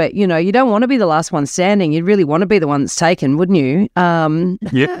fairly, but, you don't want to be the last one standing. You'd really want to be the one that's taken, wouldn't you?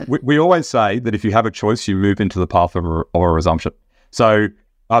 Yeah, we always say that if you have a choice, you move into the path of a resumption. So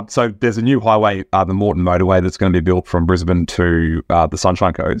there's a new highway, the Moreton Motorway, that's going to be built from Brisbane to the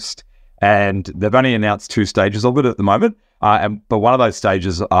Sunshine Coast. And they've only announced 2 stages of it at the moment. But one of those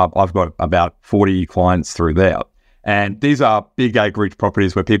stages, I've got about 40 clients through there. And these are big acreage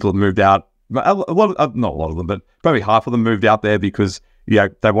properties where people have moved out. Not a lot of them, but probably half of them moved out there because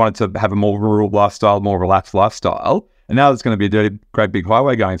they wanted to have a more rural lifestyle, more relaxed lifestyle. And now there's going to be a great big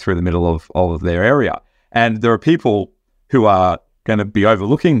highway going through the middle of their area. And there are people who are going to be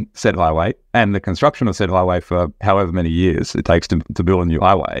overlooking said highway and the construction of said highway for however many years it takes to build a new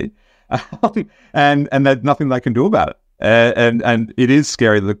highway. and there's nothing they can do about it. And it is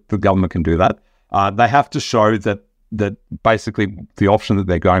scary that the government can do that. They have to show that basically the option that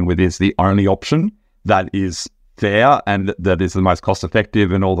they're going with is the only option that is fair and that is the most cost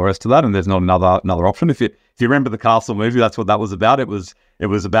effective and all the rest of that. And there's not another option. If you remember the Castle movie, that's what that was about. It was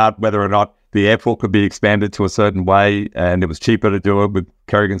about whether or not the airport could be expanded to a certain way, and it was cheaper to do it with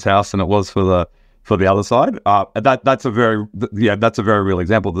Kerrigan's house than it was for the other side. That's a very real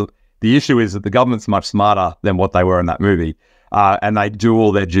example. The issue is that the government's much smarter than what they were in that movie, and they do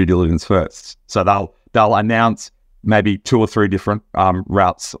all their due diligence first. So they'll announce maybe 2 or 3 different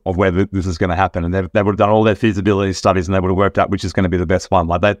routes of where this is going to happen, and they would have done all their feasibility studies, and they would have worked out which is going to be the best one.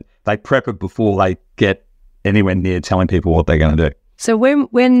 Like they prep it before they get anywhere near telling people what they're going to do. So when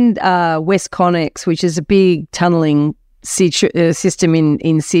WestConnex, which is a big tunnelling system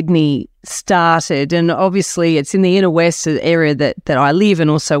in Sydney, started, and obviously it's in the inner west area that I live and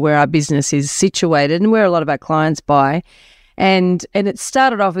also where our business is situated and where a lot of our clients buy, and it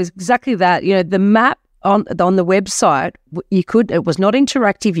started off as exactly that. The map on the website, it was not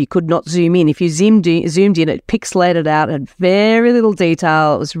interactive. You could not zoom in. If you zoomed in, it pixelated out at very little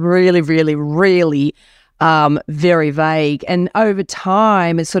detail. It was really, really, really very vague. And over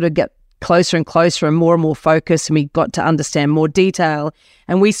time, it sort of got closer and closer and more focused, and we got to understand more detail.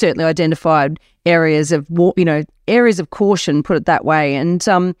 And we certainly identified areas of caution, put it that way.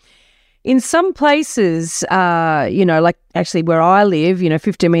 And in some places, like actually where I live,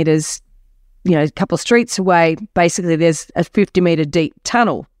 50 metres, a couple of streets away, basically there's a 50-metre deep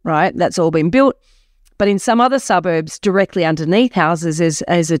tunnel, right? That's all been built. But in some other suburbs, directly underneath houses, is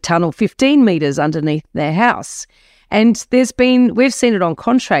a tunnel 15 metres underneath their house. And we've seen it on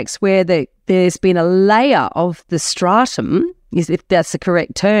contracts where there's been a layer of the stratum, if that's the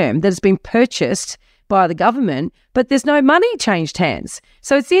correct term, that has been purchased by the government, but there's no money changed hands.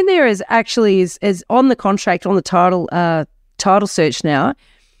 So it's in there as on the contract, on the title search now.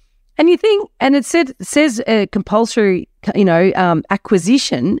 And you think, and it says a compulsory,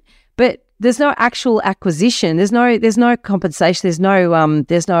 acquisition, but there's no actual acquisition. There's no compensation. There's no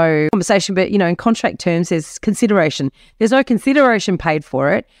compensation. But in contract terms, there's consideration. There's no consideration paid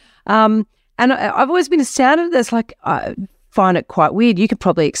for it. And I've always been astounded at this. Like, I find it quite weird. You could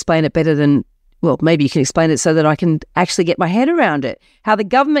probably explain it better than. Well, maybe you can explain it so that I can actually get my head around it. How the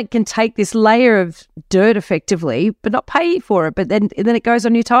government can take this layer of dirt effectively, but not pay you for it, but then it goes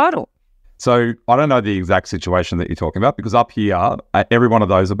on your title. So I don't know the exact situation that you're talking about, because up here, every one of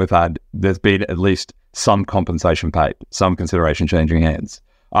those that we've had, there's been at least some compensation paid, some consideration changing hands.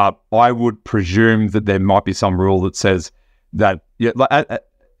 I would presume that there might be some rule that says that,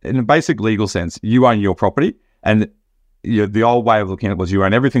 in a basic legal sense, you own your property, and the old way of looking at it was you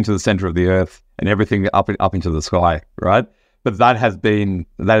own everything to the center of the earth and everything up into the sky, right? But that has been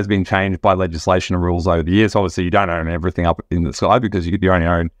changed by legislation and rules over the years. Obviously, you don't own everything up in the sky, because you only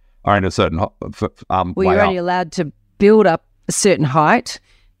own a certain well, you're only allowed to build up a certain height.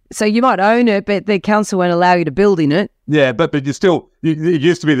 So you might own it, but the council won't allow you to build in it. Yeah, but you still, it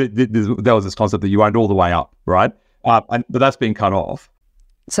used to be that there was this concept that you owned all the way up, right? But that's been cut off.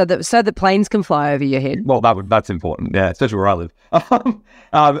 So that planes can fly over your head. Well, that's important, yeah, especially where I live. What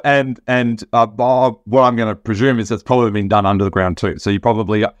I'm going to presume is that's probably been done under the ground too. So they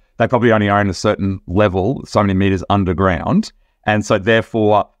probably only own a certain level, so many meters underground, and so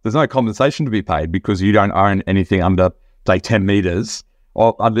therefore there's no compensation to be paid because you don't own anything under, say, 10 meters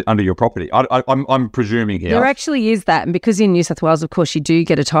or under your property. I'm presuming here. There actually is that, and because in New South Wales, of course, you do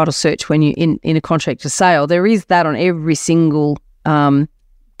get a title search when you're in a contract to sale. There is that on every single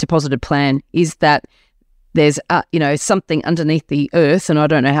deposited plan, is that there's something underneath the earth, and I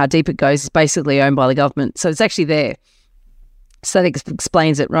don't know how deep it goes. It's basically owned by the government, so it's actually there. So that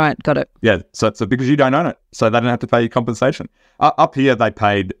explains it, right? Got it. Yeah. So because you don't own it, so they don't have to pay you compensation. Up here, they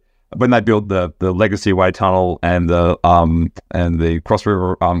paid when they built the Legacy Way Tunnel and the Cross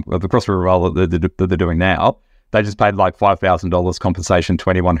River Rail that they're doing now. They just paid like $5,000 compensation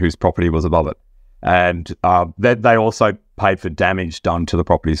to anyone whose property was above it. And they also paid for damage done to the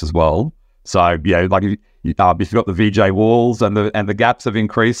properties as well. So like if you've got the VJ walls and the gaps have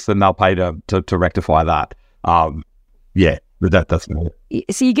increased, then they'll pay to rectify that. That's more.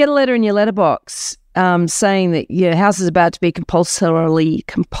 So you get a letter in your letterbox saying that your house is about to be compulsorily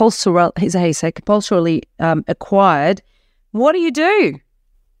acquired. What do you do?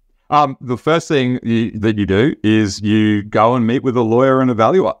 The first thing that you do is you go and meet with a lawyer and a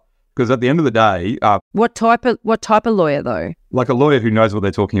valuer. Because at the end of the day, what type of lawyer though? Like a lawyer who knows what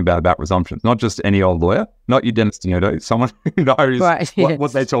they're talking about resumptions, not just any old lawyer, not your Dennis Diodo, someone who knows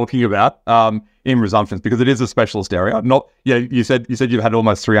what they're talking about in resumptions, because it is a specialist area. You said you've had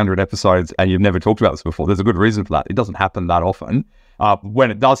almost 300 episodes and you've never talked about this before. There's a good reason for that. It doesn't happen that often. When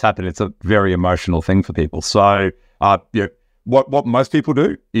it does happen, it's a very emotional thing for people. So what most people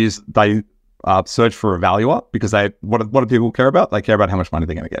do is they search for a valuer, because what do people care about? They care about how much money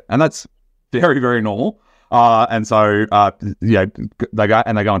they're going to get, and that's very, very normal. And so they go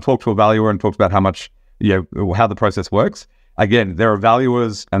and talk to a valuer and talk about how much how the process works. Again, there are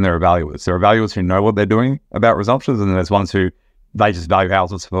valuers and there are valuers. There are valuers who know what they're doing about resumptions, and then there's ones who they just value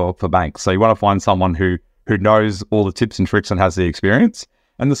houses for banks. So you want to find someone who knows all the tips and tricks and has the experience.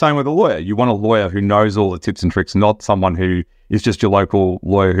 And the same with a lawyer. You want a lawyer who knows all the tips and tricks, not someone who is just your local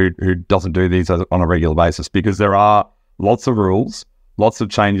lawyer who doesn't do these on a regular basis, because there are lots of rules, lots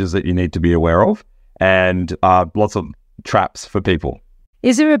of changes that you need to be aware of, and lots of traps for people.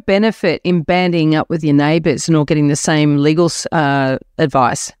 Is there a benefit in banding up with your neighbours and all getting the same legal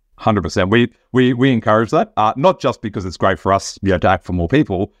advice? 100%. We encourage that, not just because it's great for us to act for more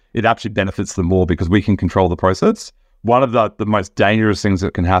people. It actually benefits them more because we can control the process. One of the most dangerous things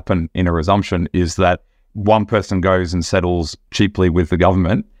that can happen in a resumption is that one person goes and settles cheaply with the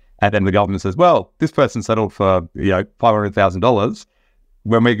government, and then the government says, well, this person settled for $500,000.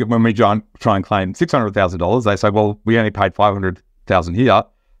 When we try and claim $600,000, they say, well, we only paid $500,000 here,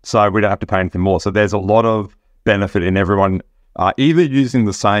 so we don't have to pay anything more. So there's a lot of benefit in everyone either using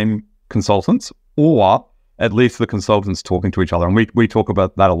the same consultants, or at least the consultants talking to each other. And we talk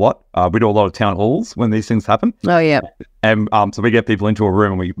about that a lot. We do a lot of town halls when these things happen. Oh, yeah. And so we get people into a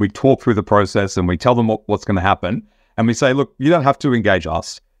room and we talk through the process, and we tell them what's going to happen. And we say, look, you don't have to engage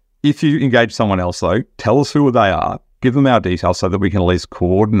us. If you engage someone else, though, tell us who they are, give them our details so that we can at least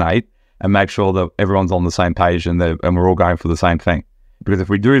coordinate and make sure that everyone's on the same page and we're all going for the same thing. Because if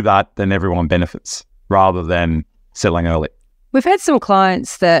we do that, then everyone benefits rather than settling early. We've had some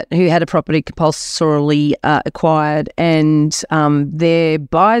clients who had a property compulsorily acquired, and their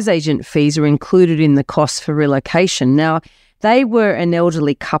buyer's agent fees are included in the cost for relocation. Now, they were an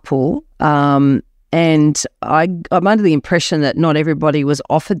elderly couple, and I'm under the impression that not everybody was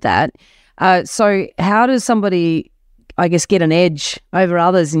offered that. So how does somebody, I guess, get an edge over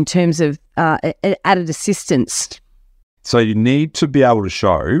others in terms of added assistance? So you need to be able to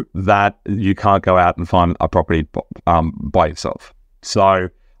show that you can't go out and find a property by yourself. So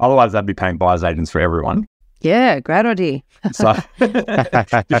otherwise, they'd be paying buyer's agents for everyone. Yeah, great idea. So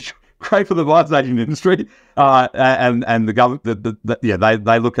great for the buyer's agent industry. And the government,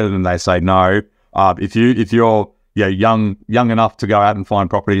 they look at it and they say no. If you're young enough to go out and find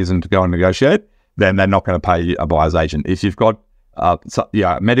properties and to go and negotiate, then they're not going to pay a buyer's agent. If you've got a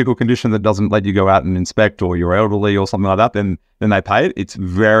medical condition that doesn't let you go out and inspect, or you're elderly or something like that, then they pay it. It's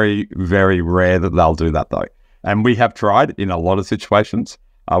very, very rare that they'll do that though. And we have tried in a lot of situations.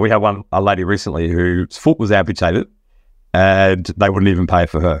 We had a lady recently whose foot was amputated and they wouldn't even pay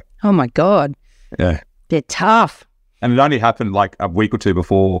for her. Oh my God. Yeah. They're tough. And it only happened like a week or two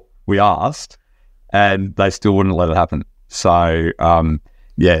before we asked, and they still wouldn't let it happen. So,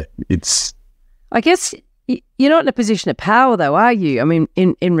 it's... I guess you're not in a position of power though, are you? I mean,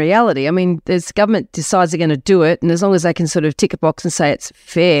 in reality, I mean, the government decides they're going to do it, and as long as they can sort of tick a box and say it's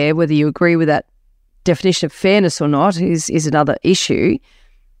fair, whether you agree with that definition of fairness or not is another issue.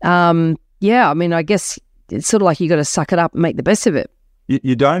 I mean, I guess it's sort of like you got to suck it up and make the best of it.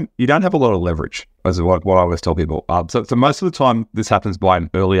 You don't have a lot of leverage, as what I always tell people. So most of the time, this happens by an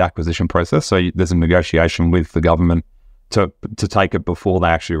early acquisition process. So there's a negotiation with the government to take it before they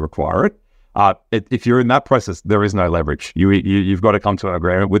actually require it. If you're in that process, there is no leverage. You've got to come to an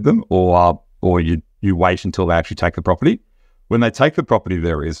agreement with them, or you wait until they actually take the property. When they take the property,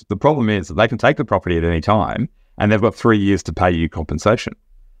 the problem is that they can take the property at any time, and they've got 3 years to pay you compensation.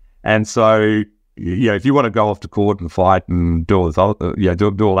 And so, if you want to go off to court and fight and do all this other,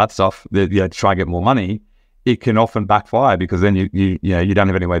 do all that stuff, to try and get more money, it can often backfire, because then you don't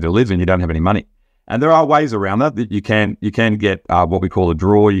have any way to live and you don't have any money. And there are ways around that you can get what we call a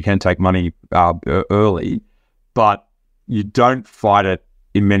draw. You can take money early, but you don't fight it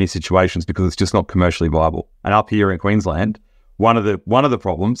in many situations because it's just not commercially viable. And up here in Queensland, one of the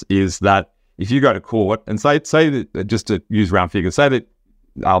problems is that if you go to court and say that, just to use round figures, say that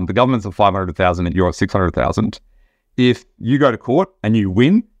the government's at 500,000 and you're at 600,000. If you go to court and you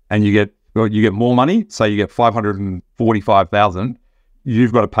win and you get more money, say you get 545,000,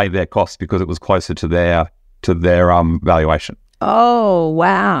 you've got to pay their costs because it was closer to their valuation. Oh,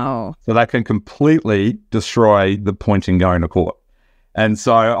 wow. So that can completely destroy the point in going to court. And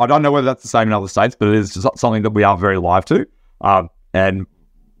so I don't know whether that's the same in other states, but it is just something that we are very live to. And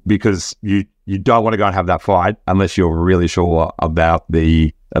because you don't want to go and have that fight unless you're really sure about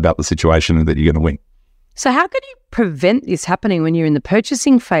the situation that you're going to win. So how can you prevent this happening when you're in the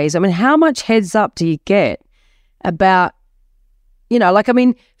purchasing phase? I mean, how much heads up do you get about,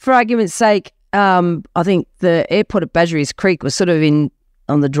 for argument's sake, I think the airport at Badgerys Creek was sort of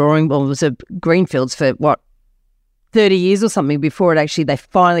on the drawing board, was a greenfields for 30 years or something before they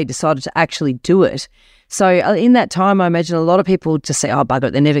finally decided to actually do it. So in that time, I imagine a lot of people just say, oh, bugger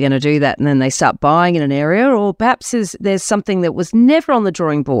it, they're never going to do that. And then they start buying in an area, or perhaps there's something that was never on the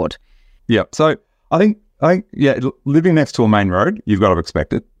drawing board. Yeah. So I think, living next to a main road, you've got to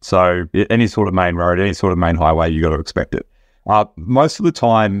expect it. So any sort of main road, any sort of main highway, you've got to expect it. Most of the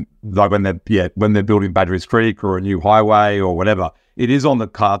time, though, when they're building Badgerys Creek or a new highway or whatever, it is on the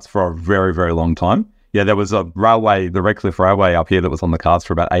cards for a very, very long time. Yeah, there was a railway, the Redcliffe Railway up here, that was on the cards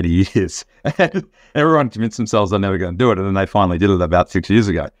for about 80 years. And everyone convinced themselves they're never going to do it, and then they finally did it about 6 years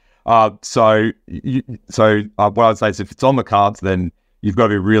ago. So what I'd say is, if it's on the cards, then you've got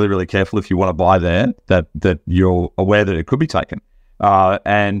to be really, really careful if you want to buy there, that you're aware that it could be taken.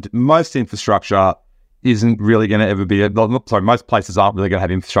 And most infrastructure isn't really going to ever be, most places aren't really going to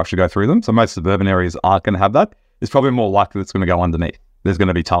have infrastructure go through them. So most suburban areas aren't going to have that. It's probably more likely that it's going to go underneath. There's going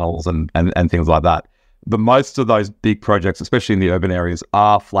to be tunnels and things like that. But most of those big projects, especially in the urban areas,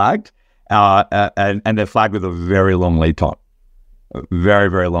 are flagged, and they're flagged with a very long lead time. A very,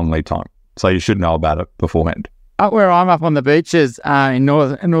 very long lead time. So you should know about it beforehand. Up where I'm up on the beaches, in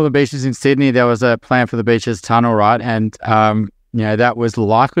Northern Beaches in Sydney, there was a plan for the beaches tunnel, right? And, that was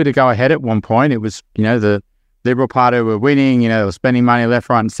likely to go ahead at one point. It was, the Liberal Party were winning, they were spending money left,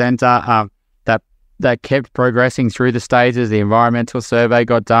 right and centre. That kept progressing through the stages. The environmental survey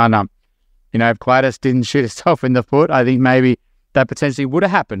got done. If Gladys didn't shoot herself in the foot, I think maybe that potentially would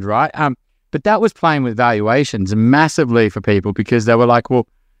have happened, right? But that was playing with valuations massively for people, because they were like, well,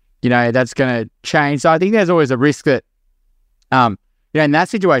 that's going to change. So I think there's always a risk that, in that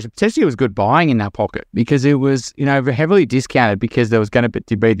situation, potentially it was good buying in that pocket, because it was, heavily discounted, because there was going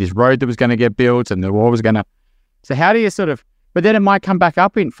to be this road that was going to get built and the wall was going to. So how do you but then it might come back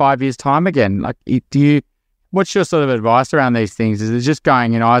up in 5 years' time again. Like, what's your sort of advice around these things? Is it just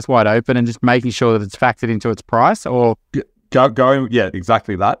going in eyes wide open and just making sure that it's factored into its price, or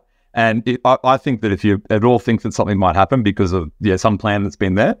exactly that. And I think that if you at all think that something might happen because of some plan that's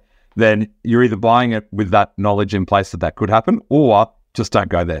been there, then you're either buying it with that knowledge in place that could happen, or just don't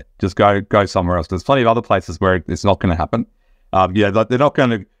go there. Just go somewhere else. There's plenty of other places where it's not going to happen. They're not going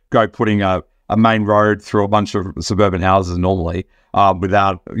to go putting a main road through a bunch of suburban houses normally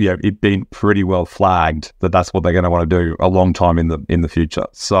without it being pretty well flagged that that's what they're going to want to do a long time in the future.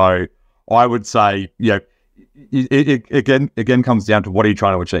 So I would say, it again comes down to what are you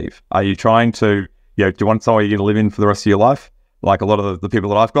trying to achieve? Are you trying to, do you want somewhere you're going to live in for the rest of your life? Like a lot of the people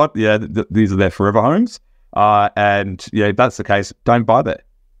that I've got, these are their forever homes. And if that's the case, don't buy there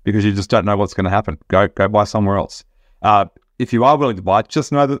because you just don't know what's going to happen. Go buy somewhere else. If you are willing to buy it,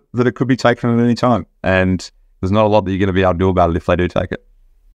 just know that it could be taken at any time. And there's not a lot that you're going to be able to do about it if they do take it.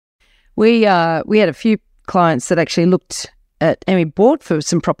 We had a few clients that actually looked at, and we bought for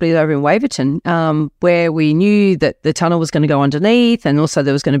some property over in Waverton, where we knew that the tunnel was going to go underneath, and also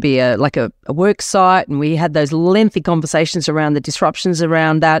there was going to be a work site, and we had those lengthy conversations around the disruptions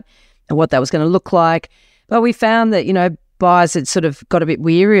around that and what that was going to look like. But we found that, buyers had sort of got a bit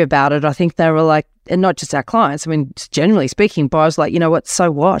weary about it. I think they were like, and not just our clients, I mean, generally speaking, buyers were like, what,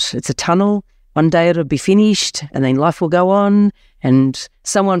 so what? It's a tunnel. One day it'll be finished and then life will go on, and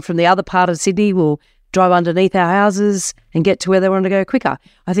someone from the other part of Sydney will drive underneath our houses and get to where they want to go quicker.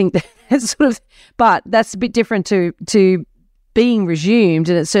 I think that's but that's a bit different to being resumed,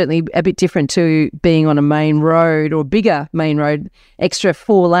 and it's certainly a bit different to being on a main road or bigger main road, extra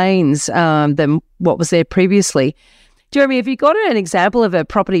 4 lanes than what was there previously. Jeremy, have you got an example of a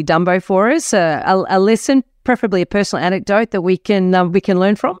property Dumbo for us, a lesson, preferably a personal anecdote that we can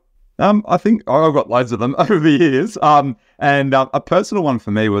learn from? I think I've got loads of them over the years. And a personal one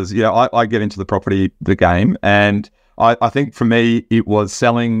for me was, I get into the game, and I think for me it was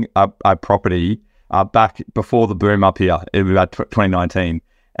selling a property back before the boom up here in about 2019.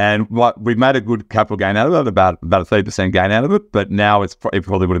 And we made a good capital gain out of it, about a 30% gain out of it, but now it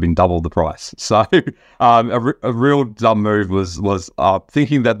probably would have been double the price. So a real dumb move was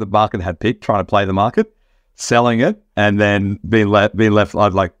thinking that the market had peaked, trying to play the market, selling it, and then being left.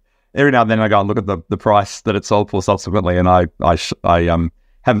 I'd like, every now and then I go and look at the price that it sold for subsequently, and I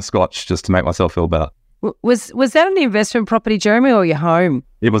have a scotch just to make myself feel better. Was that an investment property, Jeremy, or your home?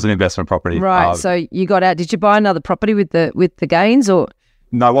 It was an investment property. Right. So you got out. Did you buy another property with the gains, or?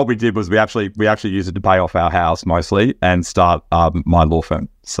 No, what we did was we actually used it to pay off our house mostly and start my law firm.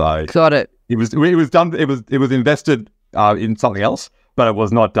 So got it. It was done. It was invested in something else. But it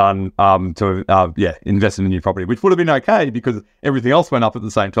was not done to invest in a new property, which would have been okay because everything else went up at the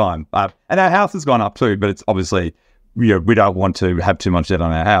same time. And our house has gone up too, but it's obviously, we don't want to have too much debt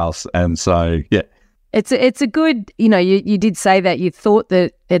on our house. And so, yeah. It's a good, you did say that you thought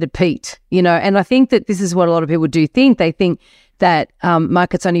that it had peaked, and I think that this is what a lot of people do think. They think that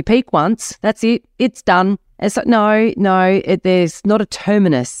markets only peak once. That's it. It's done. It's like, no, there's not a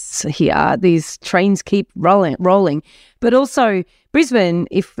terminus here. These trains keep rolling. But also Brisbane,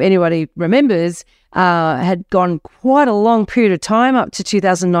 if anybody remembers, had gone quite a long period of time up to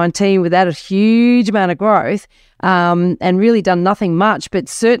 2019 without a huge amount of growth and really done nothing much. But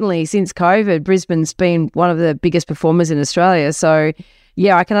certainly since COVID, Brisbane's been one of the biggest performers in Australia. So,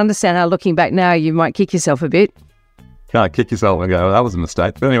 yeah, I can understand how looking back now you might kick yourself a bit. Can't kick yourself and go, that was a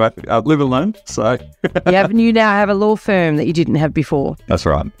mistake. But anyway, live and learn. So you now have a law firm that you didn't have before. That's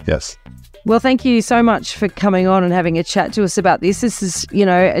right. Yes. Well, thank you so much for coming on and having a chat to us about this. This is,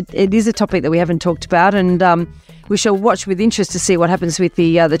 it is a topic that we haven't talked about, and we shall watch with interest to see what happens with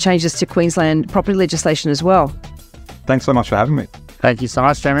the changes to Queensland property legislation as well. Thanks so much for having me. Thank you so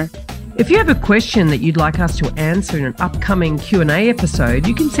much, Jeremy. If you have a question that you'd like us to answer in an upcoming Q&A episode,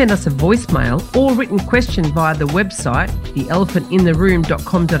 you can send us a voicemail or written question via the website,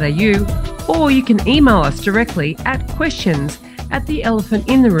 theelephantintheroom.com.au, or you can email us directly at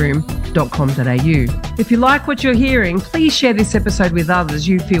questions@theelephantintheroom.com.au. If you like what you're hearing, please share this episode with others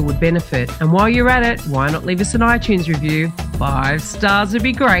you feel would benefit. And while you're at it, why not leave us an iTunes review? 5 stars would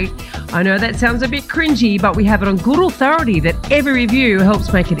be great. I know that sounds a bit cringy, but we have it on good authority that every review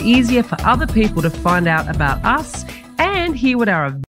helps make it easier for other people to find out about us and hear what our